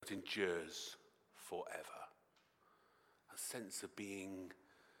that endures forever. A sense of being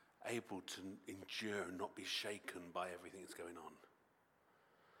able to endure and not be shaken by everything that's going on.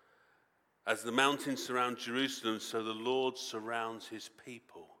 As the mountains surround Jerusalem, so the Lord surrounds his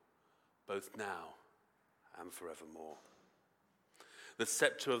people, both now and forevermore. The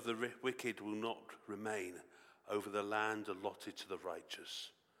scepter of the wicked will not remain over the land allotted to the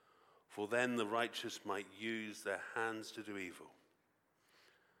righteous, for then the righteous might use their hands to do evil.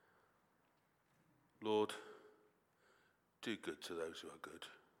 Lord, do good to those who are good,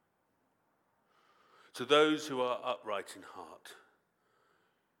 to those who are upright in heart.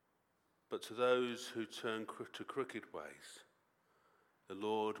 But to those who turn to crooked ways, the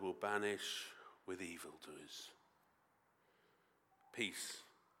Lord will banish with evildoers. Peace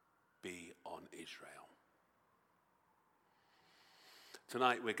be on Israel.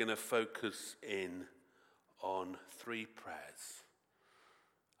 Tonight we're going to focus in on 3 prayers,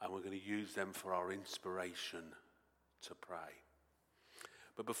 and we're going to use them for our inspiration to pray.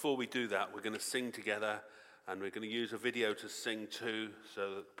 But before we do that, we're going to sing together, and we're going to use a video to sing too,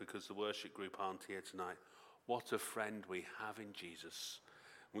 so that, because the worship group aren't here tonight. What a friend we have in Jesus.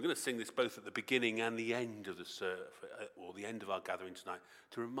 We're going to sing this both at the beginning and the end of the or the end of our gathering tonight,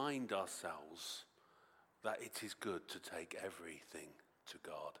 to remind ourselves that it is good to take everything to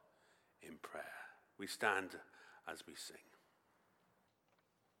God in prayer. We stand as we sing.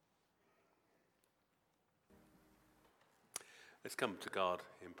 Let's come to God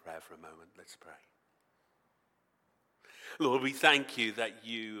in prayer for a moment. Let's pray. Lord, we thank you that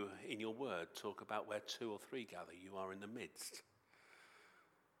you, in your word, talk about where 2 or 3 gather, you are in the midst.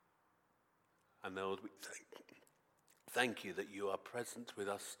 And Lord, we thank you that you are present with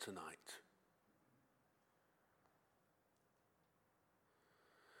us tonight.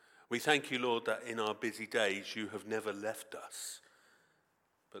 We thank you, Lord, that in our busy days you have never left us.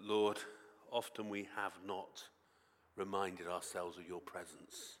 But Lord, often we have not reminded ourselves of your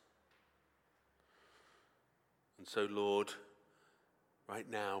presence. And so, Lord, right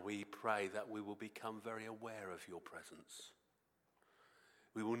now we pray that we will become very aware of your presence.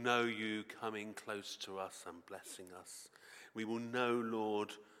 We will know you coming close to us and blessing us. We will know,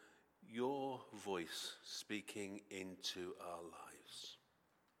 Lord, your voice speaking into our lives.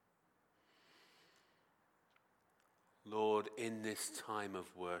 Lord, in this time of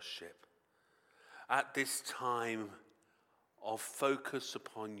worship, at this time of focus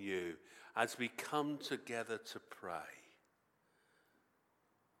upon you, as we come together to pray,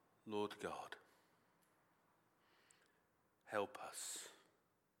 Lord God, help us.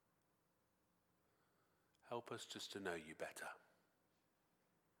 Help us just to know you better.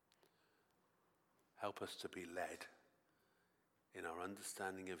 Help us to be led in our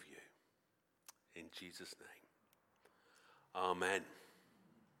understanding of you. In Jesus' name. Amen.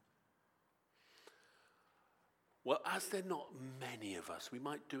 Well, as there are not many of us, we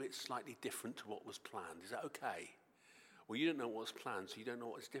might do it slightly different to what was planned. Is that okay? Well, you don't know what's planned, so you don't know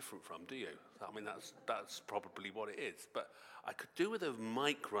what it's different from, do you? I mean, that's probably what it is. But I could do with a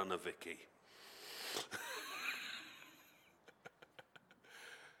mic runner, Vicky.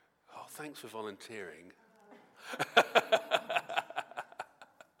 Oh, thanks for volunteering.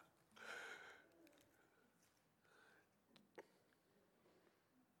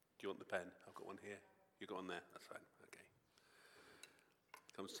 Do you want the pen? I've got one here. You got one there? That's fine. Okay.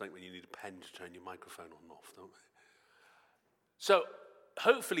 Comes to think when you need a pen to turn your microphone on and off, don't we? So,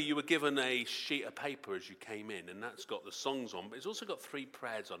 hopefully you were given a sheet of paper as you came in, and that's got the songs on, but it's also got 3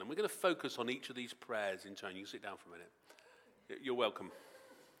 prayers on, and we're going to focus on each of these prayers in turn. You can sit down for a minute. You're welcome.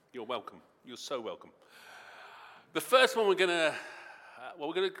 You're welcome. You're so welcome. The first one we're going to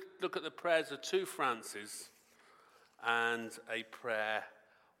look at the prayers of 2 Francis and a prayer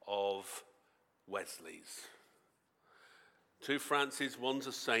of Wesley's. 2 Francis, one's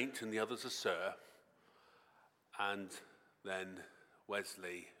a saint and the other's a sir, and then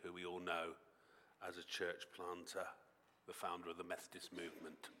Wesley, who we all know as a church planter, the founder of the Methodist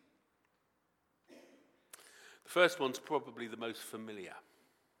movement. The first one's probably the most familiar.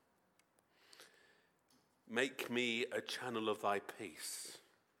 Make me a channel of thy peace.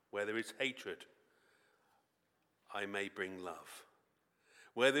 Where there is hatred, I may bring love.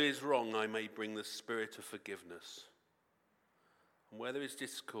 Where there is wrong, I may bring the spirit of forgiveness. And where there is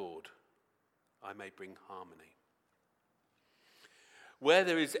discord, I may bring harmony. Where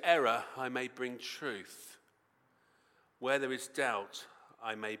there is error, I may bring truth. Where there is doubt,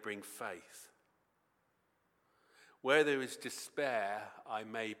 I may bring faith. Where there is despair, I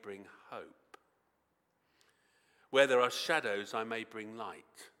may bring hope. Where there are shadows, I may bring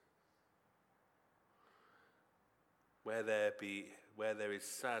light. Where there where there is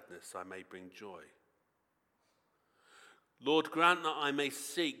sadness, I may bring joy. Lord, grant that I may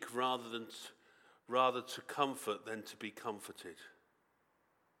seek rather to comfort than to be comforted,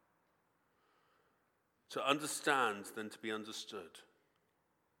 to understand than to be understood,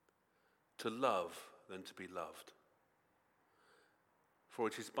 to love than to be loved. For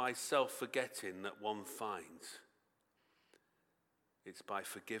it is by self-forgetting that one finds. It's by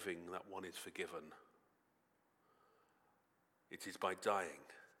forgiving that one is forgiven. It is by dying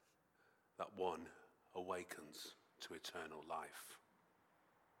that one awakens to eternal life.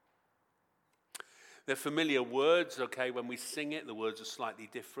 They're familiar words, okay, when we sing it, the words are slightly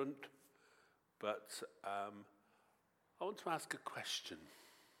different. But I want to ask a question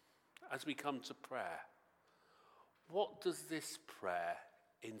as we come to prayer. What does this prayer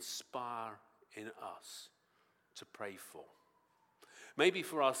inspire in us to pray for? Maybe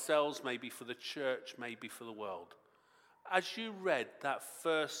for ourselves, maybe for the church, maybe for the world. As you read that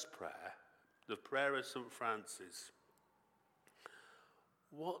first prayer, the prayer of St. Francis,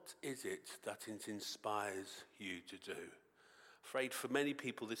 what is it that it inspires you to do? Afraid for many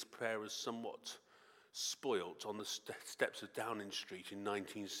people this prayer was somewhat spoilt on the steps of Downing Street in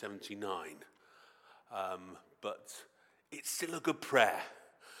 1979. But it's still a good prayer.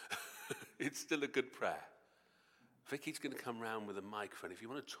 It's still a good prayer. Vicky's going to come round with a microphone. If you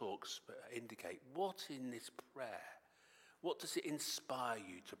want to talk, indicate what in this prayer, what does it inspire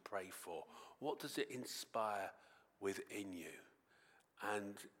you to pray for? What does it inspire within you?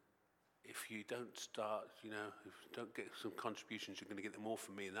 And if you don't start, if you don't get some contributions, you're going to get them all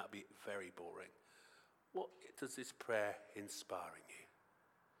from me, and that'd be very boring. What does this prayer inspire in you?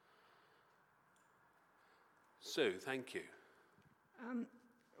 Sue, thank you.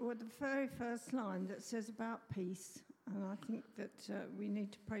 Well, the very first line that says about peace, and I think that we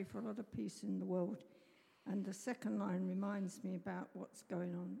need to pray for a lot of peace in the world. And the second line reminds me about what's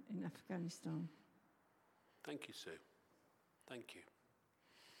going on in Afghanistan. Thank you, Sue. Thank you.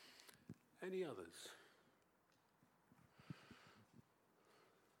 Any others?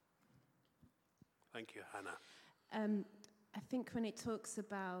 Thank you, Hannah. I think when it talks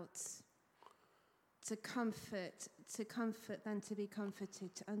about to comfort than to be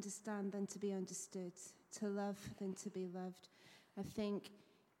comforted, to understand than to be understood, to love than to be loved, I think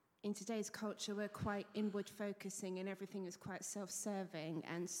in today's culture we're quite inward focusing and everything is quite self-serving,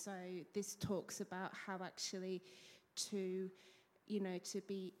 and so this talks about how actually to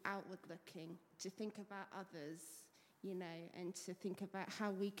be outward looking, to think about others, and to think about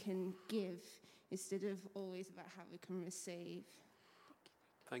how we can give instead of always about how we can receive.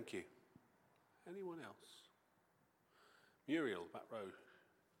 Thank you. Anyone else? Muriel, back row.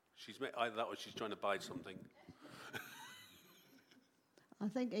 Either that or she's trying to buy something. I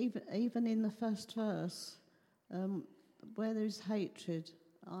think even in the first verse, where there is hatred,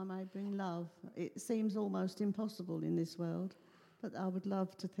 I may bring love. It seems almost impossible in this world, but I would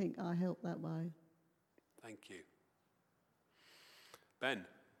love to think I help that way. Thank you. Ben?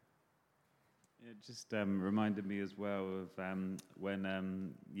 It just reminded me as well of when,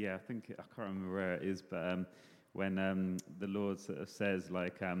 I think, I can't remember where it is, but when the Lord sort of says,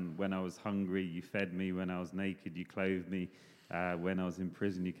 when I was hungry, you fed me, when I was naked, you clothed me, when I was in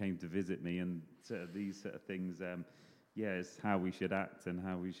prison, you came to visit me, and sort of these sort of things, it's how we should act and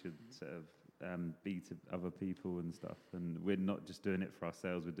how we should sort of be to other people and stuff. And we're not just doing it for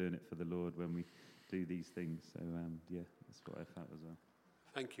ourselves, we're doing it for the Lord when we do these things. So, that's what I felt as well.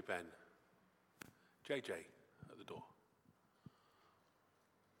 Thank you, Ben. JJ, at the door.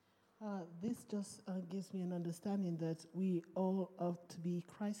 This just gives me an understanding that we all ought to be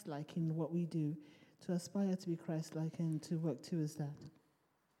Christ-like in what we do, to aspire to be Christ-like and to work towards that.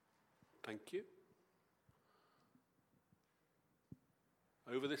 Thank you.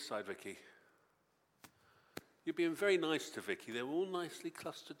 Over this side, Vicky. You're being very nice to Vicky. They were all nicely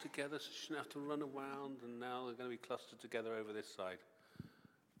clustered together, so she didn't have to run around, and now they're going to be clustered together over this side.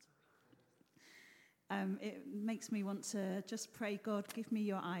 It makes me want to just pray, God, give me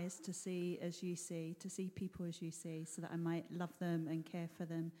your eyes to see as you see, to see people as you see, so that I might love them and care for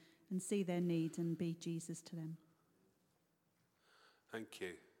them and see their needs and be Jesus to them. Thank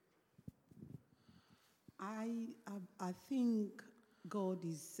you. I think God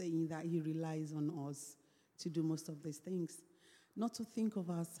is saying that he relies on us to do most of these things. Not to think of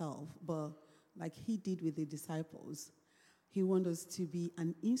ourselves, but like he did with the disciples, he wants us to be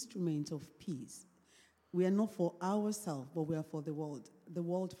an instrument of peace. We are not for ourselves, but we are for the world. The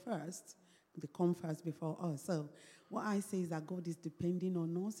world first, they come first before us. So what I say is that God is depending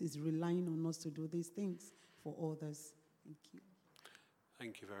on us, is relying on us to do these things for others. Thank you.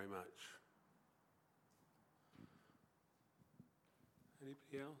 Thank you very much.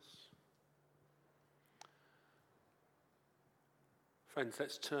 Anybody else? Friends,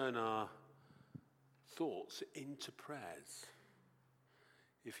 let's turn our thoughts into prayers.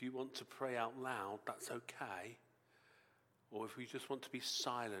 If you want to pray out loud, that's okay. Or if we just want to be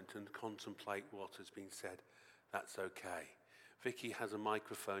silent and contemplate what has been said, that's okay. Vicky has a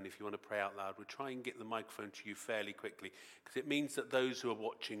microphone if you want to pray out loud. We'll try and get the microphone to you fairly quickly, because it means that those who are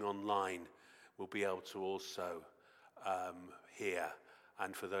watching online will be able to also hear.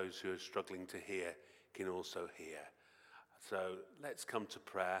 And for those who are struggling to hear, can also hear. So let's come to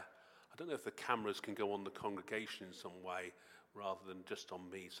prayer. I don't know if the cameras can go on the congregation in some way rather than just on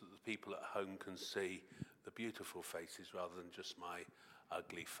me, so that the people at home can see the beautiful faces rather than just my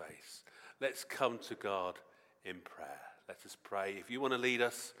ugly face. Let's come to God in prayer. Let us pray. If you want to lead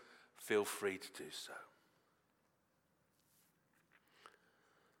us, feel free to do so.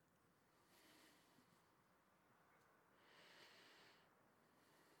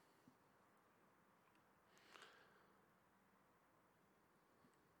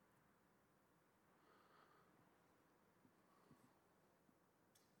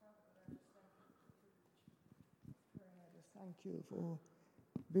 Thank you for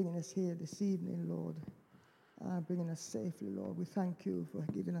bringing us here this evening, Lord, bringing us safely, Lord. We thank you for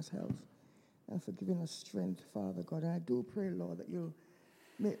giving us health and for giving us strength, Father God. And I do pray, Lord, that you'll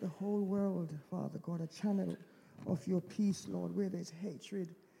make the whole world, Father God, a channel of your peace, Lord, where there's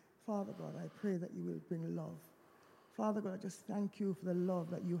hatred. Father God, I pray that you will bring love. Father God, I just thank you for the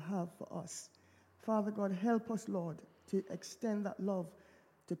love that you have for us. Father God, help us, Lord, to extend that love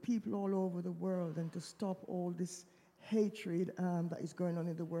to people all over the world and to stop all this hatred that is going on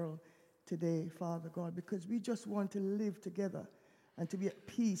in the world today, Father God, because we just want to live together and to be at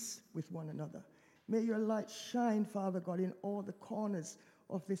peace with one another. May your light shine, Father God, in all the corners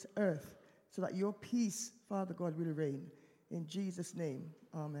of this earth so that your peace, Father God, will reign. In Jesus' name,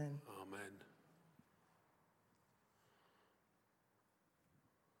 amen. Amen.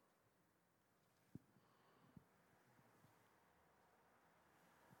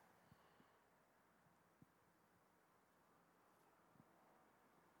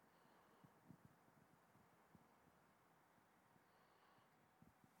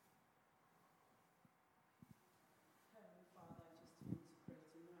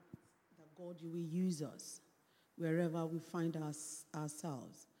 God, you will use us wherever we find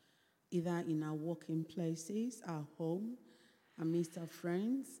ourselves, either in our working places, our home, amidst our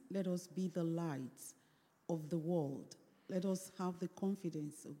friends. Let us be the lights of the world. Let us have the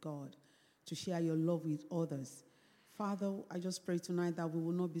confidence of God to share your love with others. Father, I just pray tonight that we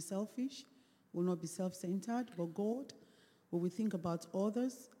will not be selfish, we will not be self-centered, but God, when we think about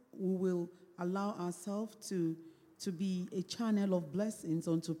others, we will allow ourselves to be a channel of blessings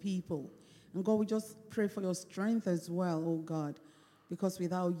unto people. And God, we just pray for your strength as well, oh God, because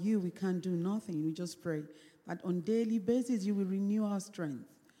without you, we can't do nothing. We just pray that on daily basis, you will renew our strength,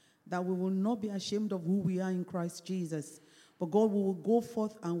 that we will not be ashamed of who we are in Christ Jesus. But God, we will go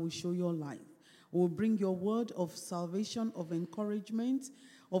forth and will show your light. We will bring your word of salvation, of encouragement,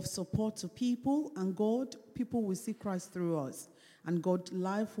 of support to people. And God, people will see Christ through us. And God,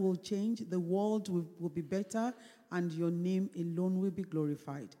 life will change, the world will be better, and your name alone will be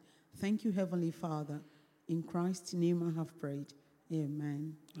glorified. Thank you, Heavenly Father. In Christ's name I have prayed.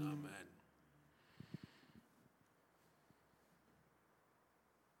 Amen. Amen.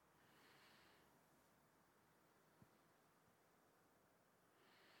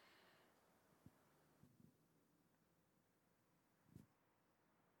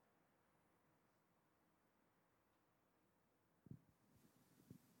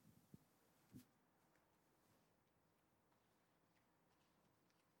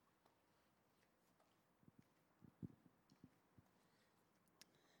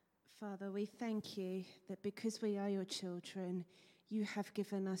 Father, we thank you that because we are your children, you have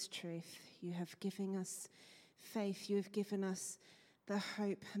given us truth. You have given us faith. You have given us the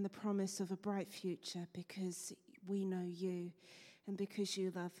hope and the promise of a bright future because we know you and because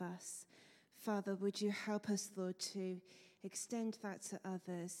you love us. Father, would you help us, Lord, to extend that to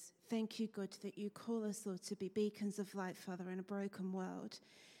others. Thank you, God, that you call us, Lord, to be beacons of light, Father, in a broken world.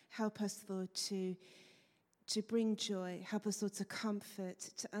 Help us, Lord, to bring joy. Help us, Lord, to comfort,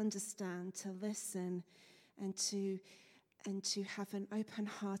 to understand, to listen, and to have an open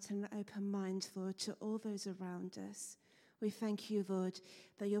heart and an open mind, Lord, to all those around us. We thank you, Lord,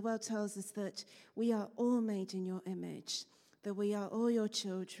 that your word tells us that we are all made in your image, that we are all your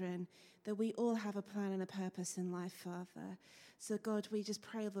children, that we all have a plan and a purpose in life, Father. So, God, we just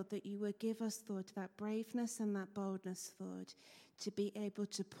pray, Lord, that you would give us, Lord, that braveness and that boldness, Lord, to be able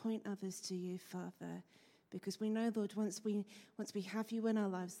to point others to you, Father, Because we know, Lord, once we have you in our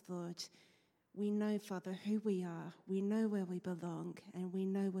lives, Lord, we know, Father, who we are. We know where we belong, and we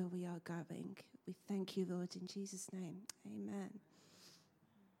know where we are going. We thank you, Lord, in Jesus' name. Amen.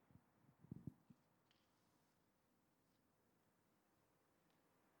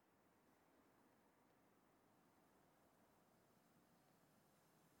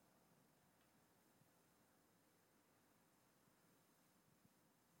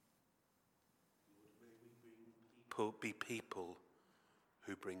 Be people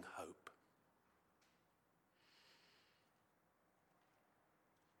who bring hope.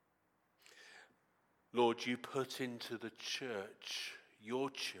 Lord, you put into the church, your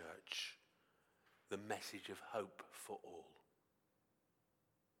church, the message of hope for all.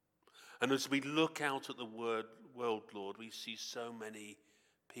 And as we look out at the world, Lord, we see so many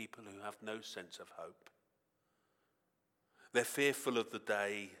people who have no sense of hope. They're fearful of the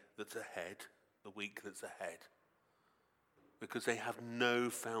day that's ahead, the week that's ahead, because they have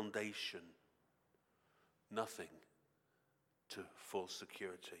no foundation, nothing for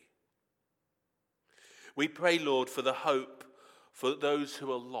security. We pray, Lord, for the hope for those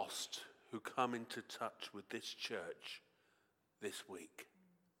who are lost, who come into touch with this church this week.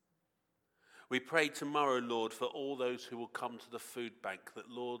 We pray tomorrow, Lord, for all those who will come to the food bank,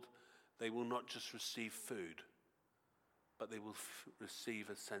 that, Lord, they will not just receive food, but they will receive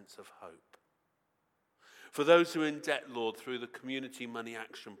a sense of hope. For those who are in debt, Lord, through the Community Money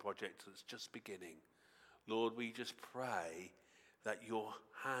Action Project that's just beginning, Lord, we just pray that your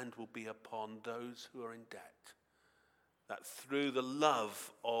hand will be upon those who are in debt, that through the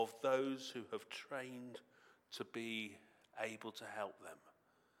love of those who have trained to be able to help them,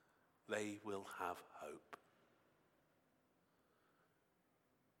 they will have hope.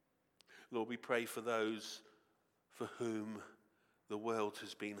 Lord, we pray for those for whom the world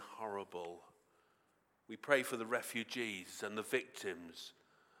has been horrible. We pray for the refugees and the victims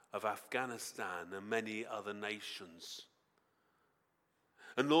of Afghanistan and many other nations.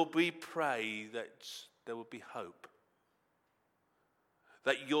 And Lord, we pray that there will be hope.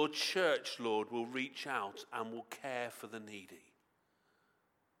 That your church, Lord, will reach out and will care for the needy.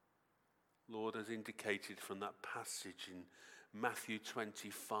 Lord, as indicated from that passage in Matthew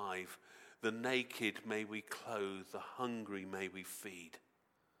 25, the naked may we clothe, the hungry may we feed.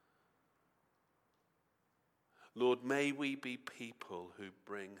 Lord, may we be people who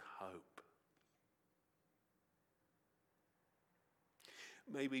bring hope.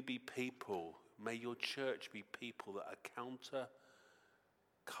 May we be people, may your church be people that are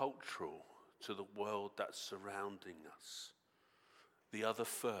counter-cultural to the world that's surrounding us. The other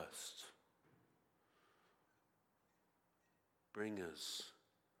first. Bringers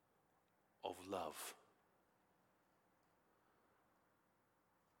of love.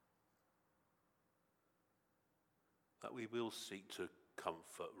 That we will seek to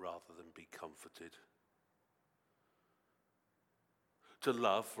comfort rather than be comforted. To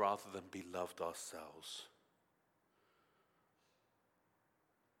love rather than be loved ourselves.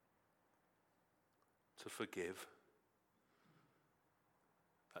 To forgive,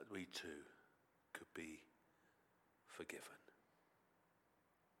 that we too could be forgiven.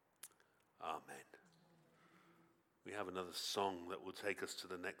 Amen. We have another song that will take us to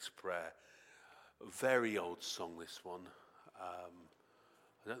the next prayer. A very old song, this one. I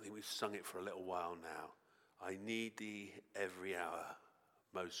don't think we've sung it for a little while now. I need thee every hour,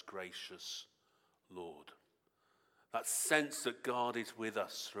 most gracious Lord. That sense that God is with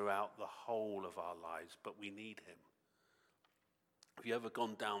us throughout the whole of our lives, but we need him. Have you ever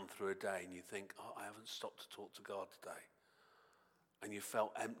gone down through a day and you think, I haven't stopped to talk to God today? And you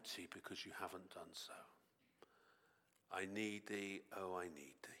felt empty because you haven't done so. I need thee, oh, I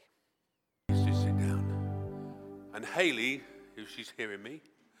need thee. Please do sit down. And Hayley, if she's hearing me,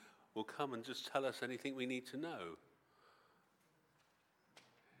 will come and just tell us anything we need to know.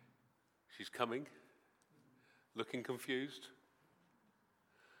 She's coming, looking confused.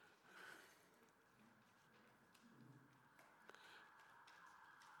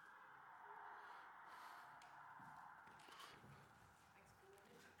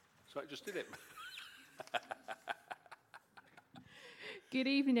 So I just did it. Good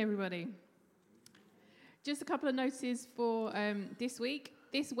evening, everybody. Just a couple of notices for this week.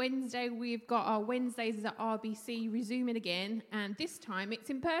 This Wednesday, we've got our Wednesdays at RBC resuming again, and this time it's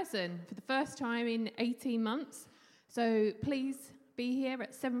in person for the first time in 18 months. So please be here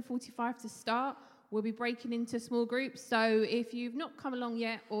at 7:45 to start. We'll be breaking into small groups. So if you've not come along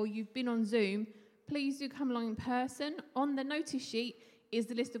yet or you've been on Zoom, please do come along in person. On the notice sheet is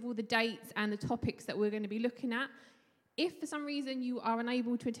the list of all the dates and the topics that we're going to be looking at. If for some reason you are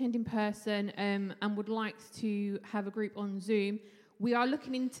unable to attend in person and would like to have a group on Zoom, we are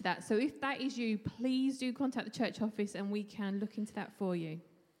looking into that. So if that is you, please do contact the church office and we can look into that for you.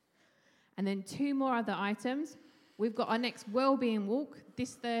 And then 2 more other items. We've got our next Wellbeing Walk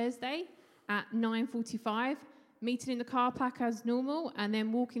this Thursday at 9:45, meeting in the car park as normal, and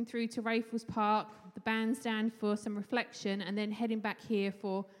then walking through to Raffles Park, the bandstand for some reflection, and then heading back here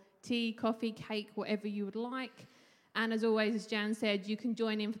for tea, coffee, cake, whatever you would like. And as always, as Jan said, you can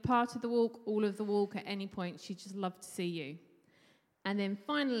join in for part of the walk, all of the walk at any point. She'd just love to see you. And then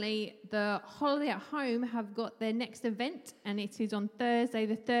finally, the Holiday at Home have got their next event, and it is on Thursday,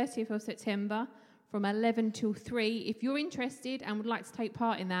 the 30th of September, from 11 till 3. If you're interested and would like to take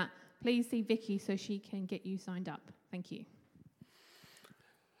part in that, please see Vicky so she can get you signed up. Thank you.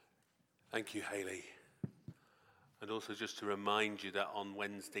 Thank you, Hayley. And also just to remind you that on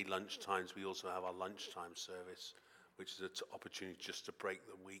Wednesday lunchtimes, we also have our lunchtime service, which is an opportunity just to break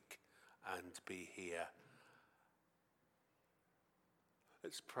the week and be here.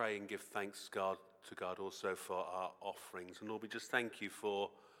 Let's pray and give thanks to God also for our offerings. And Lord, we just thank you for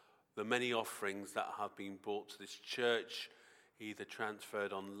the many offerings that have been brought to this church, either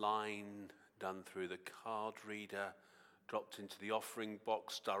transferred online, done through the card reader, dropped into the offering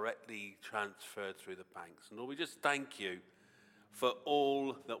box, directly transferred through the banks. And Lord, we just thank you for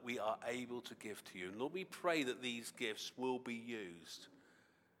all that we are able to give to you. And Lord, we pray that these gifts will be used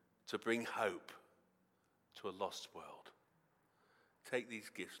to bring hope to a lost world. Take these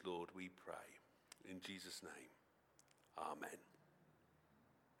gifts, Lord, we pray. In Jesus' name, amen.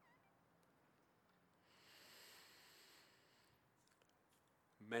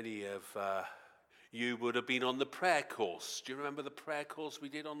 Many of you would have been on the prayer course. Do you remember the prayer course we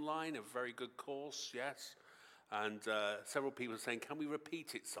did online? A very good course, yes. And several people are saying, can we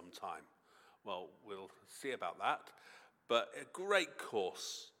repeat it sometime? Well, we'll see about that. But a great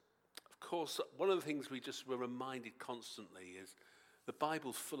course. Of course, one of the things we just were reminded constantly is the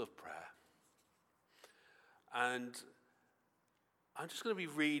Bible's full of prayer. And I'm just going to be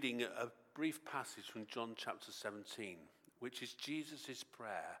reading a brief passage from John chapter 17, which is Jesus'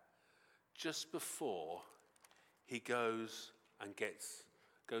 prayer just before he goes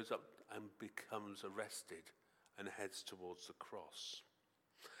up and becomes arrested and heads towards the cross.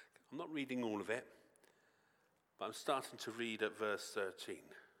 I'm not reading all of it, but I'm starting to read at verse 13.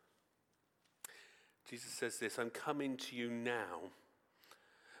 Jesus says this, I'm coming to you now,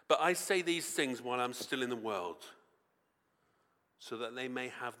 but I say these things while I'm still in the world, so that they may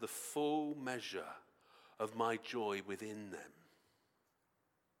have the full measure of my joy within them.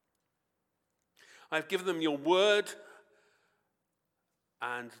 I've given them your word,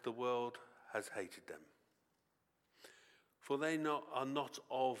 and the world has hated them. For they are not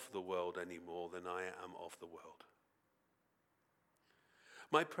of the world any more than I am of the world.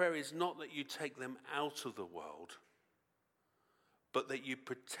 My prayer is not that you take them out of the world, but that you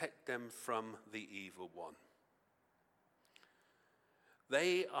protect them from the evil one.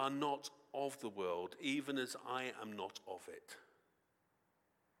 They are not of the world, even as I am not of it.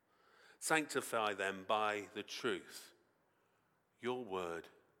 Sanctify them by the truth. Your word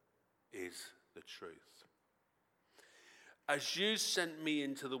is the truth. As you sent me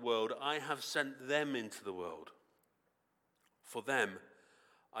into the world, I have sent them into the world. For them,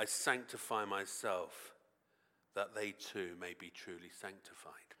 I sanctify myself, that they too may be truly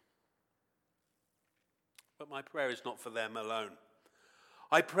sanctified. But my prayer is not for them alone.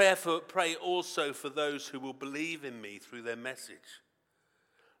 I pray also for those who will believe in me through their message,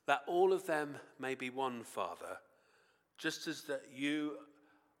 that all of them may be one, Father, just as that you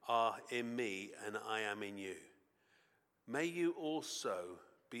are in me and I am in you. May you also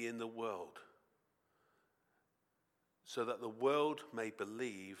be in the world, so that the world may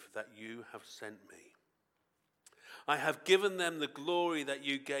believe that you have sent me. I have given them the glory that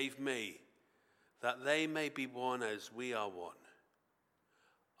you gave me, that they may be one as we are one.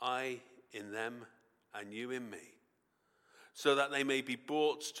 I in them and you in me, so that they may be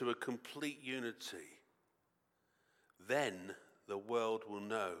brought to a complete unity. Then the world will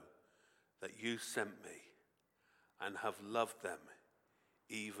know that you sent me and have loved them,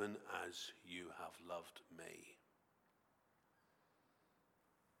 even as you have loved me.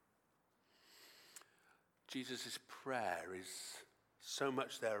 Jesus' prayer is so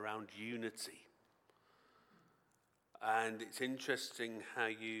much there around unity. And it's interesting how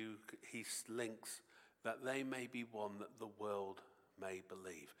he links that they may be one, that the world may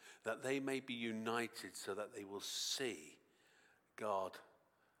believe, that they may be united so that they will see God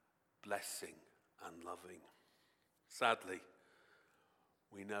blessing and loving. Sadly,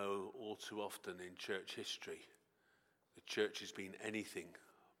 we know all too often in church history, The church has been anything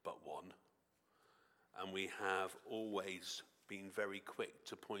but one, and we have always been very quick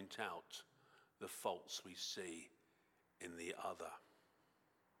to point out the faults we see in the other.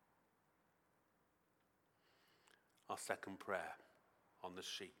 Our second prayer on the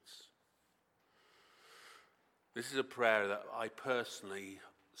sheets. This is a prayer that I personally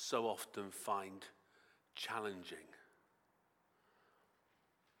so often find challenging.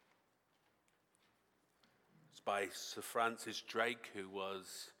 It's by Sir Francis Drake, who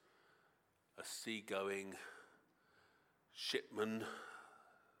was a seagoing shipman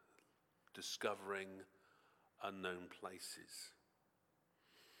discovering unknown places.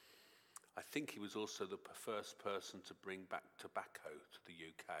 I think he was also the first person to bring back tobacco to the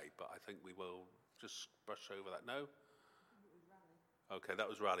UK, but I think we will just brush over that. No? Okay, that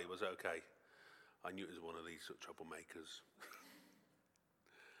was Raleigh, was it? Okay. I knew it was one of these sort of troublemakers.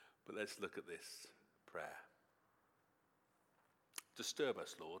 But let's look at this prayer. Disturb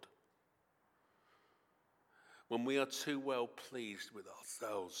us, Lord, when we are too well pleased with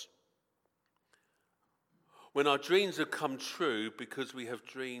ourselves, when our dreams have come true because we have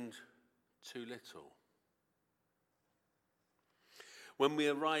dreamed too little, when we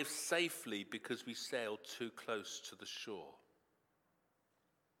arrive safely because we sailed too close to the shore.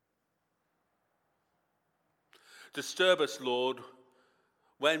 Disturb us, Lord,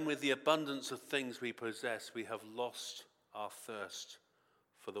 when with the abundance of things we possess, we have lost our thirst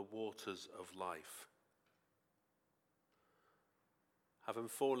for the waters of life. Having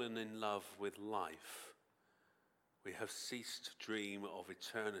fallen in love with life, we have ceased to dream of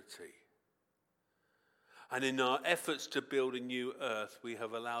eternity. And in our efforts to build a new earth, we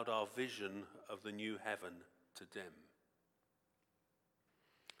have allowed our vision of the new heaven to dim.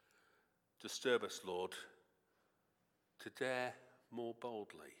 Disturb us, Lord, to dare more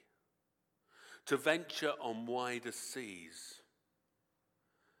boldly, to venture on wider seas,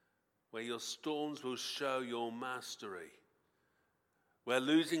 where your storms will show your mastery, where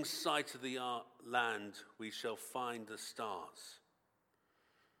losing sight of the land we shall find the stars.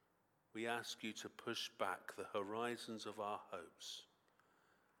 We ask you to push back the horizons of our hopes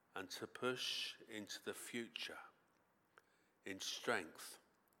and to push into the future in strength,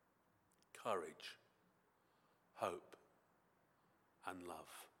 courage, hope, and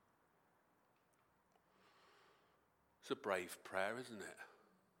love. It's a brave prayer, isn't it?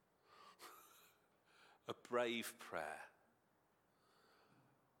 A brave prayer.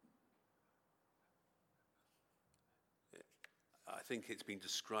 I think it's been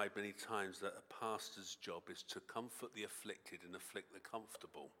described many times that a pastor's job is to comfort the afflicted and afflict the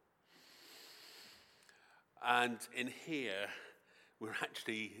comfortable. And in here, we're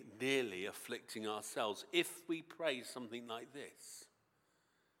actually nearly afflicting ourselves. If we pray something like this,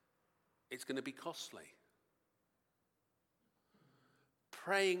 it's going to be costly.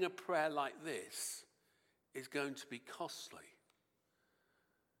 Praying a prayer like this is going to be costly.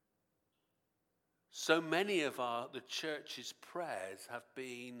 So many of the church's prayers have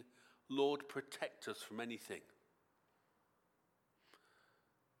been, Lord, protect us from anything.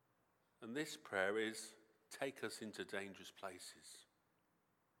 And this prayer is, take us into dangerous places.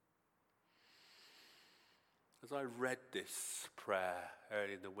 As I read this prayer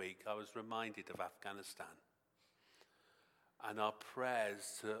early in the week, I was reminded of Afghanistan and our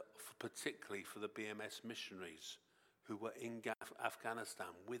prayers, particularly for the BMS missionaries who were in Afghanistan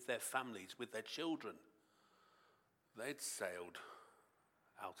with their families, with their children. They'd sailed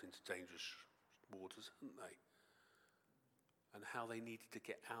out into dangerous waters, hadn't they? And how they needed to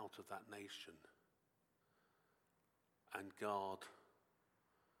get out of that nation. And God,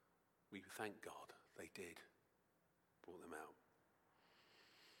 we thank God they did, brought them out.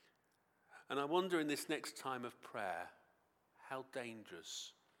 And I wonder in this next time of prayer, how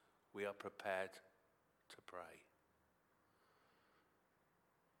dangerous we are prepared to pray.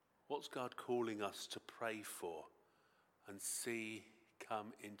 What's God calling us to pray for and see come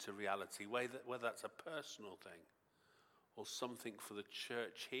into reality? Whether that's a personal thing or something for the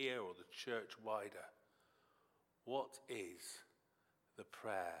church here or the church wider. What is the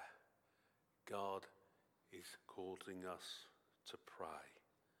prayer God is calling us to pray?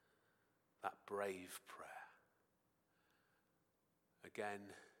 That brave prayer. Again,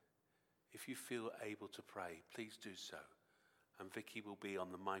 if you feel able to pray, please do so. And Vicky will be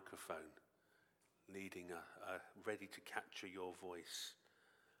on the microphone, leading, ready to capture your voice.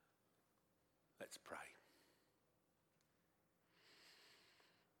 Let's pray.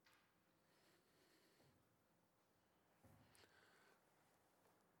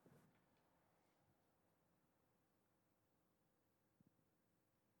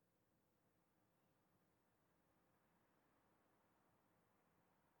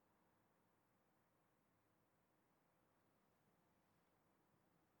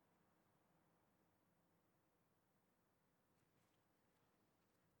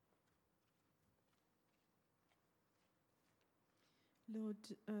 Lord,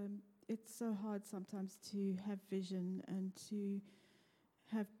 it's so hard sometimes to have vision and to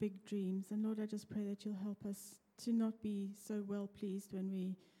have big dreams. And Lord, I just pray that you'll help us to not be so well pleased when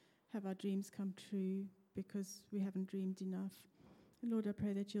we have our dreams come true because we haven't dreamed enough. And Lord, I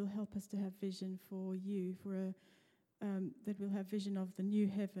pray that you'll help us to have vision for you, that we'll have vision of the new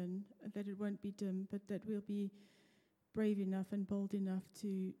heaven, that it won't be dim, but that we'll be brave enough and bold enough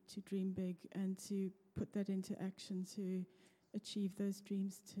to dream big and to put that into action to achieve those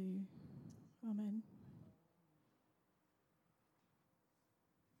dreams too. Amen.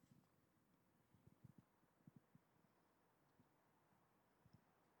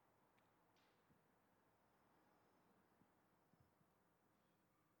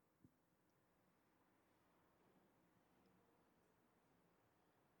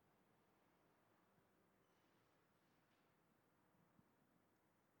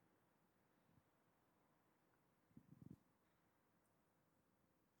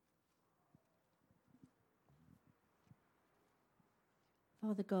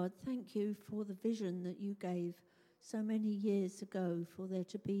 Father God, thank you for the vision that you gave so many years ago for there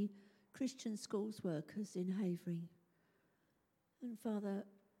to be Christian schools workers in Havery. And Father,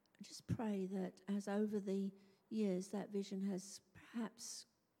 I just pray that as over the years that vision has perhaps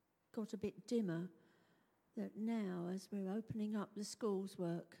got a bit dimmer, that now as we're opening up the schools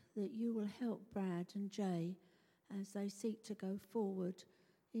work, that you will help Brad and Jay as they seek to go forward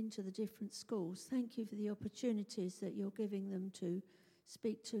into the different schools. Thank you for the opportunities that you're giving them to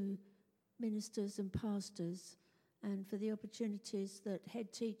speak to ministers and pastors, and for the opportunities that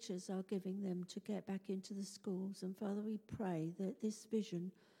head teachers are giving them to get back into the schools. And Father, we pray that this vision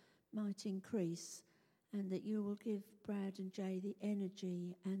might increase and that you will give Brad and Jay the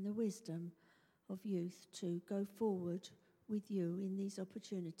energy and the wisdom of youth to go forward with you in these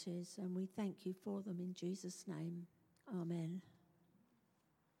opportunities. And we thank you for them in Jesus' name. Amen.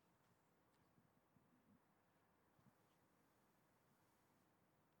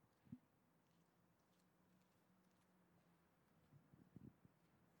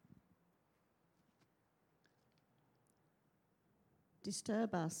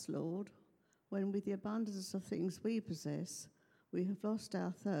 Disturb us, Lord, when with the abundance of things we possess, we have lost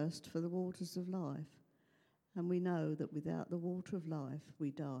our thirst for the waters of life, and we know that without the water of life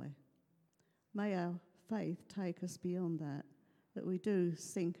we die. May our faith take us beyond that, that we do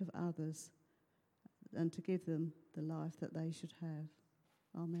think of others and to give them the life that they should have.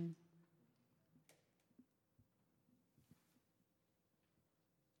 Amen.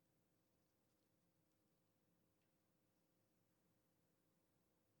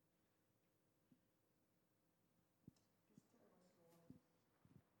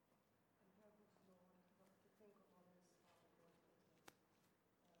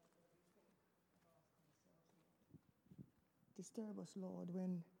 Disturb us, Lord,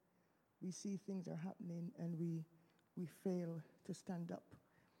 when we see things are happening and we fail to stand up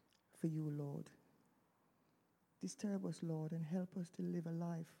for you, Lord. Disturb us, Lord, and help us to live a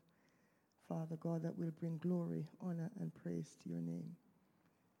life, Father God, that will bring glory, honor, and praise to your name.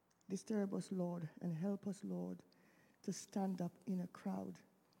 Disturb us, Lord, and help us, Lord, to stand up in a crowd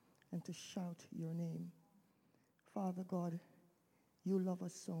and to shout your name. Father God, you love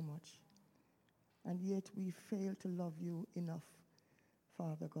us so much, and yet we fail to love you enough,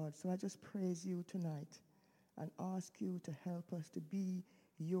 Father God. So I just praise you tonight and ask you to help us to be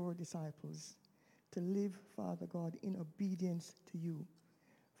your disciples, to live, Father God, in obedience to you.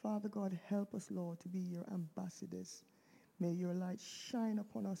 Father God, help us, Lord, to be your ambassadors. May your light shine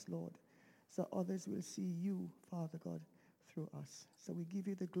upon us, Lord, so others will see you, Father God, through us. So we give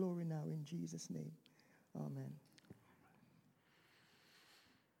you the glory now in Jesus' name. Amen.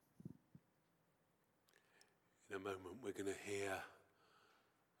 In a moment, we're going to hear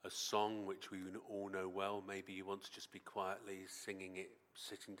a song which we all know well. Maybe you want to just be quietly singing it,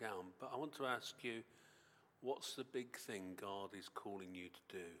 sitting down. But I want to ask you, what's the big thing God is calling you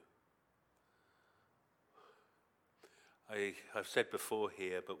to do? I've said before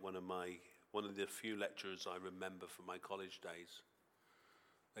here, but one of the few lecturers I remember from my college days,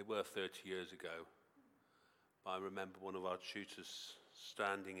 they were 30 years ago, but I remember one of our tutors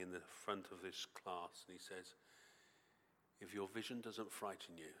standing in the front of this class, and he says, if your vision doesn't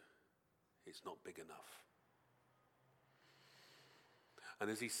frighten you, it's not big enough. And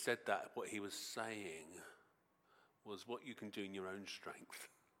as he said that, what he was saying was what you can do in your own strength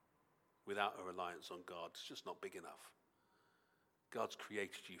without a reliance on God, it's just not big enough. God's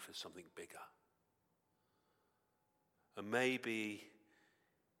created you for something bigger. And maybe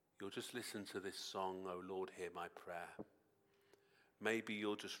you'll just listen to this song, "Oh Lord, hear my prayer." Maybe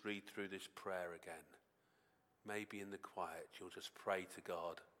you'll just read through this prayer again. maybe in the quiet, you'll just pray to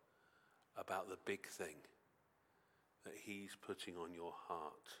God about the big thing that he's putting on your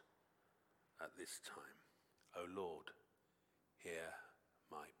heart at this time. O Lord, hear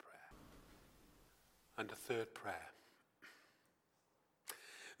my prayer. And a third prayer.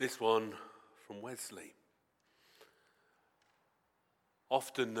 This one from Wesley.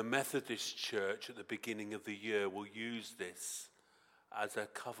 Often the Methodist Church at the beginning of the year will use this as a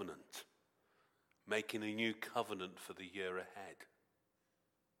covenant, making a new covenant for the year ahead.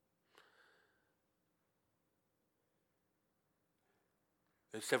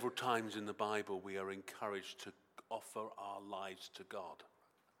 There's several times in the Bible we are encouraged to offer our lives to God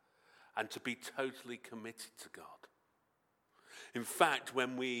and to be totally committed to God. In fact,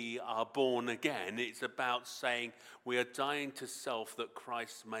 when we are born again, it's about saying we are dying to self that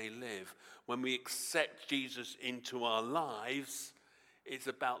Christ may live. When we accept Jesus into our lives, it's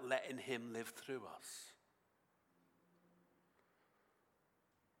about letting him live through us.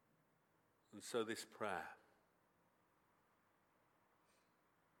 And so this prayer.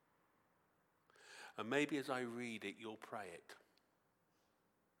 And maybe as I read it, you'll pray it.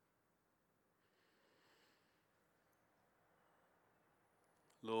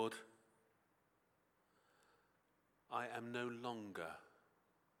 Lord, I am no longer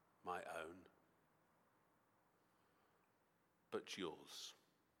my own, but yours.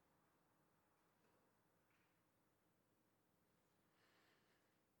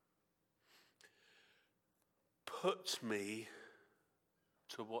 Put me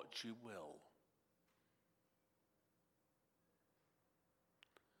to what you will.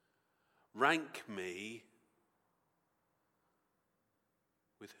 Rank me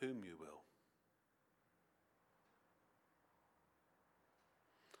with whom you will.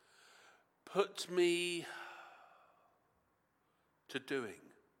 Put me to doing.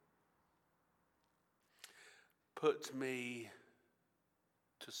 Put me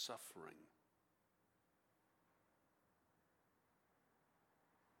to suffering.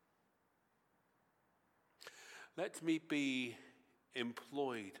 Let me be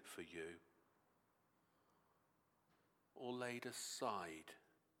employed for you or laid aside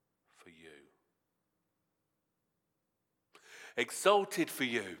for you. Exalted for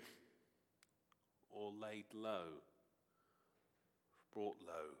you or laid low, brought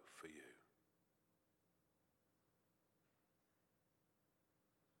low for you.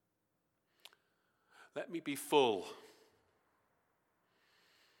 Let me be full.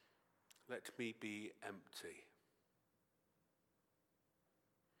 Let me be empty.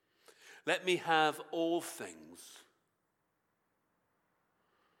 Let me have all things.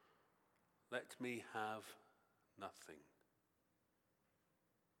 Let me have nothing.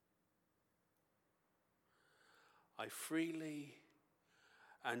 I freely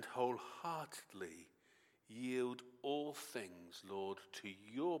and wholeheartedly yield all things, Lord, to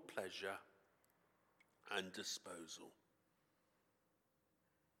your pleasure and disposal.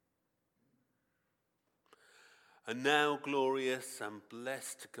 And now, glorious and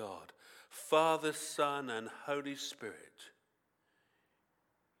blessed God, Father, Son, and Holy Spirit,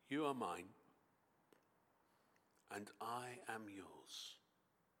 you are mine, and I am yours.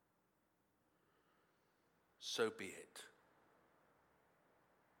 So be it.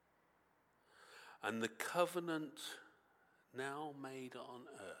 And the covenant now made on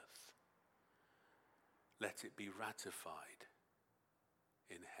earth, let it be ratified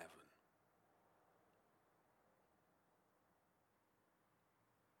in heaven.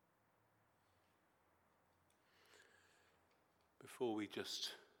 Before we just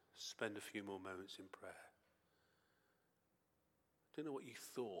spend a few more moments in prayer, I don't know what you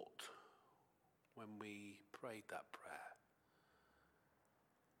thought when we prayed that prayer.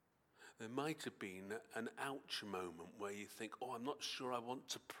 There might have been an ouch moment where you think, oh, I'm not sure I want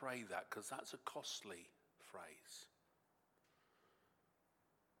to pray that because that's a costly phrase.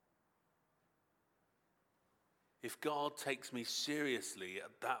 If God takes me seriously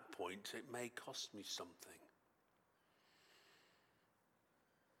at that point, it may cost me something.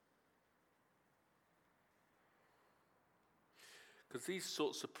 Because these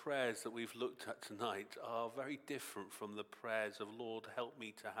sorts of prayers that we've looked at tonight are very different from the prayers of, Lord, help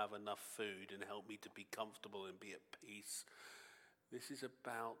me to have enough food and help me to be comfortable and be at peace. This is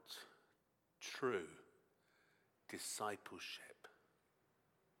about true discipleship.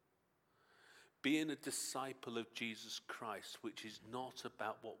 Being a disciple of Jesus Christ, which is not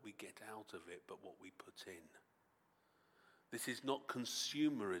about what we get out of it, but what we put in. This is not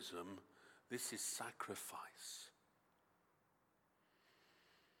consumerism, this is sacrifice.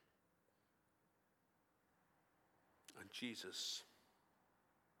 And Jesus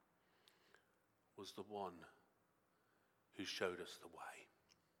was the one who showed us the way.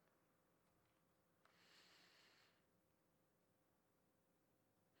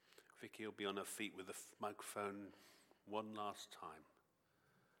 Vicky will be on her feet with the microphone one last time.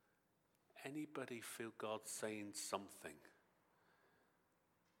 Anybody feel God saying something?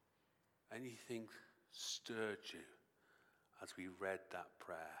 Anything stirred you as we read that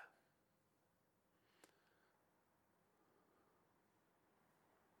prayer?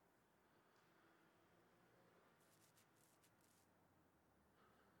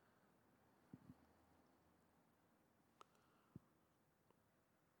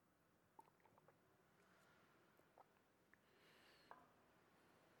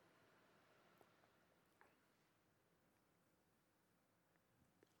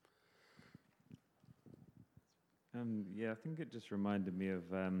 Yeah, I think it just reminded me of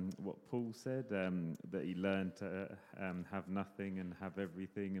what Paul said, that he learned to have nothing and have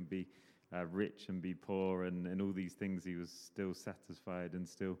everything, and be rich and be poor, and all these things. He was still satisfied and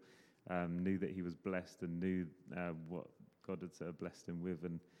still knew that he was blessed, and knew what God had sort of blessed him with,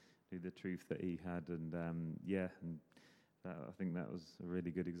 and knew the truth that he had. And I think that was a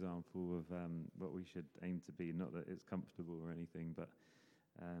really good example of what we should aim to be. Not that it's comfortable or anything, but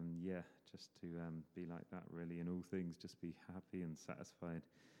just to be like that, really, in all things, just be happy and satisfied.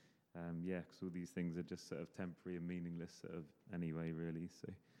 Because all these things are just sort of temporary and meaningless sort of anyway, really. So,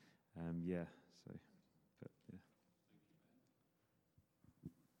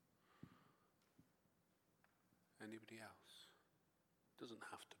 Anybody else? Doesn't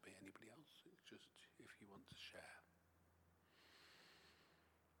have to be anybody else. It's just if you want to share.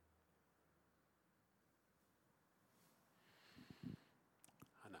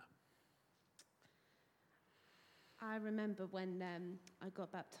 I remember when I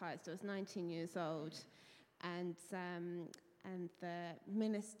got baptized. I was 19 years old, and the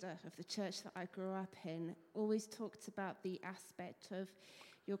minister of the church that I grew up in always talked about the aspect of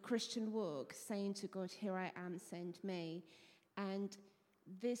your Christian walk, saying to God, "Here I am, send me." And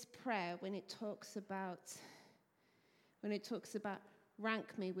this prayer, when it talks about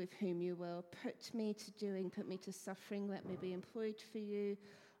rank me with whom you will, put me to doing, put me to suffering, let me be employed for you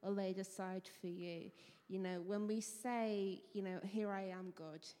or laid aside for you. You know, when we say, "Here I am,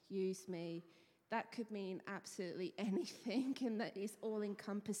 God, use me," that could mean absolutely anything, and that is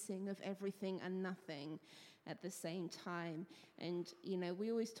all-encompassing of everything and nothing at the same time. And,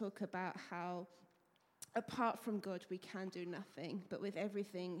 we always talk about how apart from God we can do nothing, but with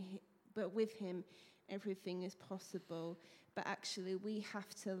him everything is possible. But actually we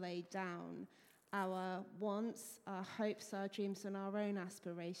have to lay down our wants, our hopes, our dreams, and our own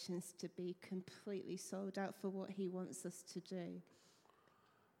aspirations to be completely sold out for what he wants us to do.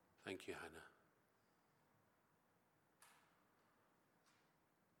 Thank you, Hannah.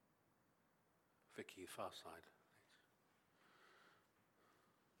 Vicky, far side.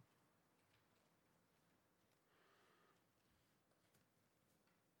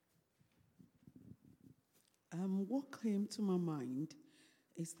 What came to my mind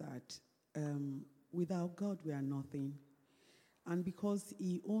is that without God we are nothing. And because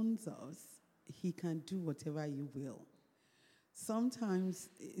he owns us, he can do whatever he will. Sometimes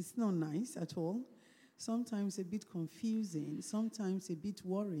it's not nice at all. Sometimes a bit confusing. Sometimes a bit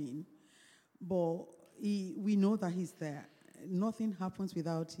worrying. But we know that he's there. Nothing happens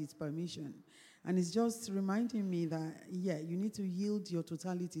without his permission. And it's just reminding me that, you need to yield your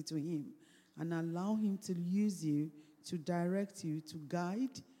totality to him and allow him to use you, to direct you, to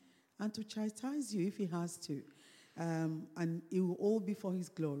guide, and to chastise you if he has to. And it will all be for his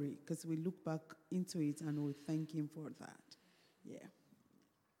glory, because we look back into it and we'll thank him for that. Yeah.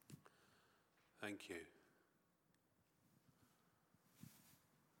 Thank you.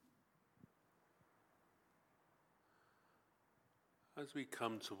 As we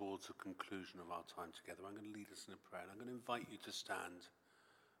come towards the conclusion of our time together, I'm going to lead us in a prayer, and I'm going to invite you to stand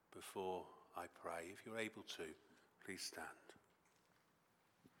before I pray. If you're able to, please stand.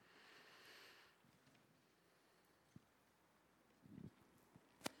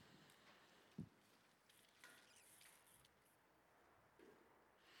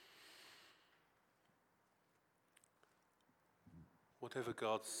 Whatever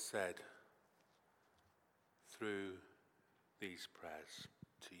God said through these prayers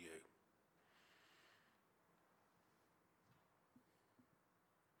to you,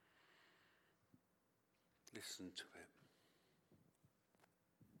 listen to it.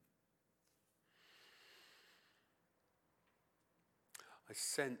 I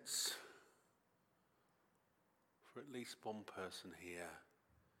sense for at least one person here,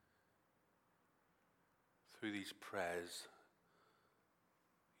 through these prayers,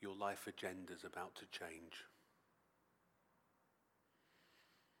 your life agenda is about to change.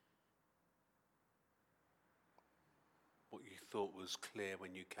 thought was clear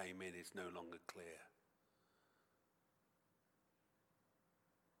when you came in is no longer clear.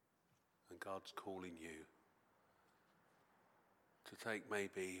 And God's calling you to take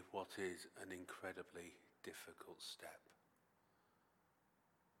maybe what is an incredibly difficult step.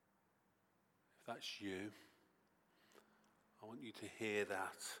 If that's you, I want you to hear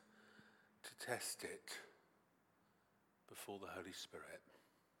that, to test it before the Holy Spirit.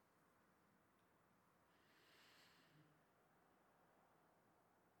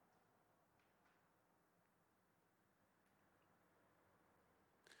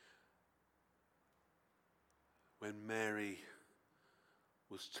 When Mary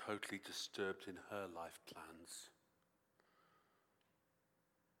was totally disturbed in her life plans,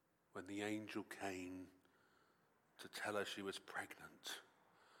 when the angel came to tell her she was pregnant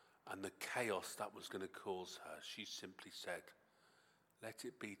and the chaos that was going to cause her, she simply said, "Let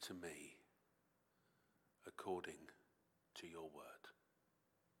it be to me according to your word."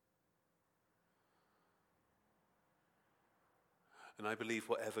 And I believe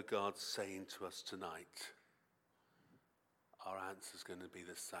whatever God's saying to us tonight, our answer is going to be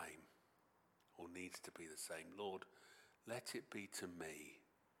the same, or needs to be the same. Lord, let it be to me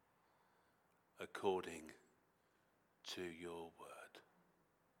according to your word.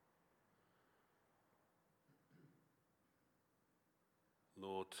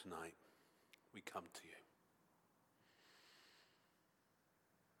 Lord, tonight we come to you.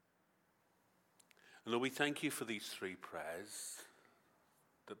 And Lord, we thank you for these three prayers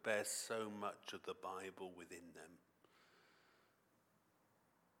that bear so much of the Bible within them.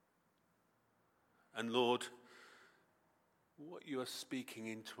 And Lord, what you are speaking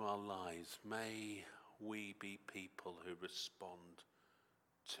into our lives, may we be people who respond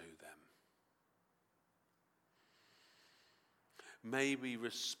to them. May we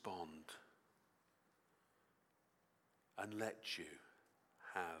respond and let you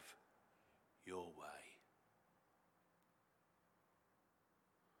have your way.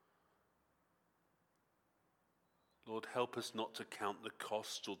 Lord, help us not to count the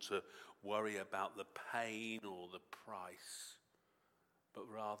cost or to worry about the pain or the price, but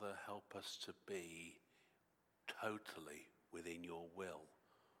rather help us to be totally within your will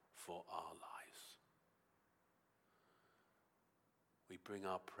for our lives. We bring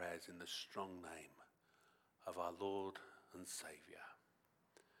our prayers in the strong name of our Lord and Saviour,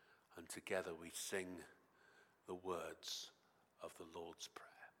 and together we sing the words of the Lord's Prayer.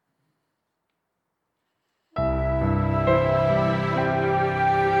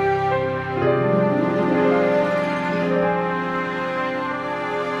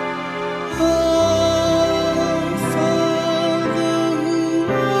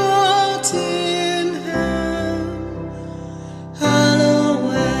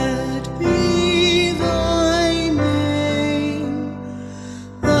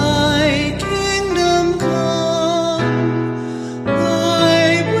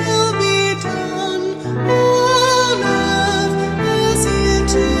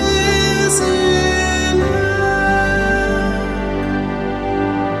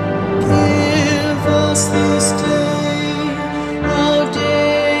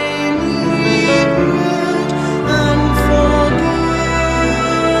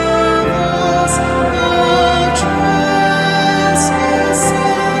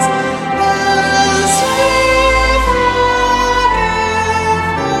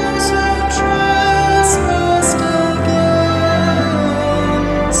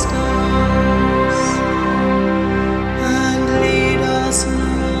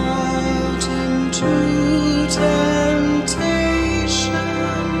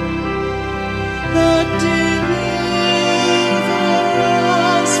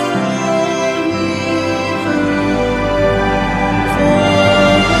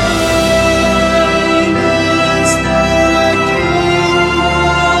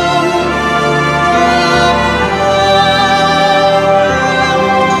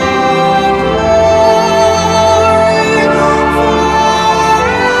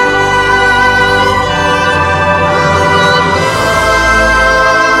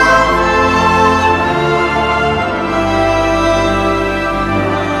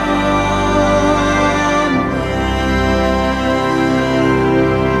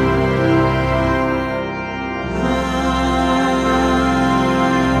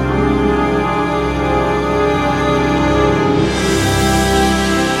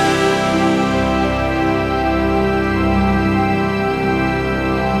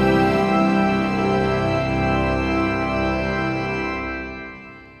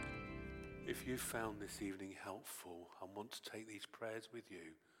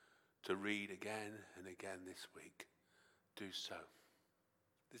 To read again and again this week, do so.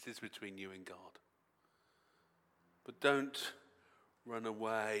 This is between you and God. But don't run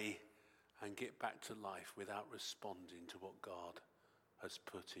away and get back to life without responding to what God has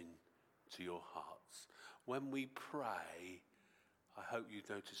put into your hearts. When we pray, I hope you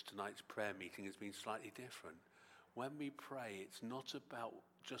noticed tonight's prayer meeting has been slightly different. When we pray, it's not about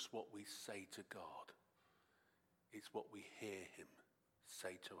just what we say to God. It's what we hear him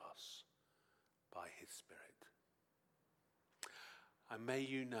say to us by his Spirit. And may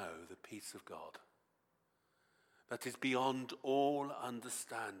you know the peace of God that is beyond all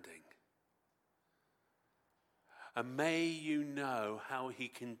understanding. And may you know how he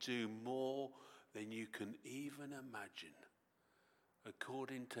can do more than you can even imagine,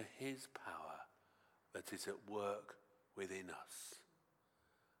 according to his power that is at work within us.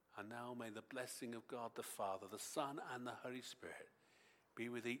 And now may the blessing of God the Father, the Son, and the Holy Spirit be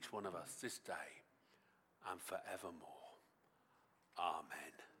with each one of us this day and forevermore.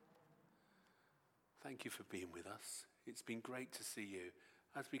 Amen. Thank you for being with us. It's been great to see you.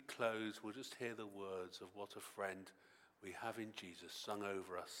 As we close, we'll just hear the words of what a friend we have in Jesus sung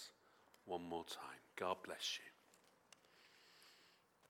over us one more time. God bless you.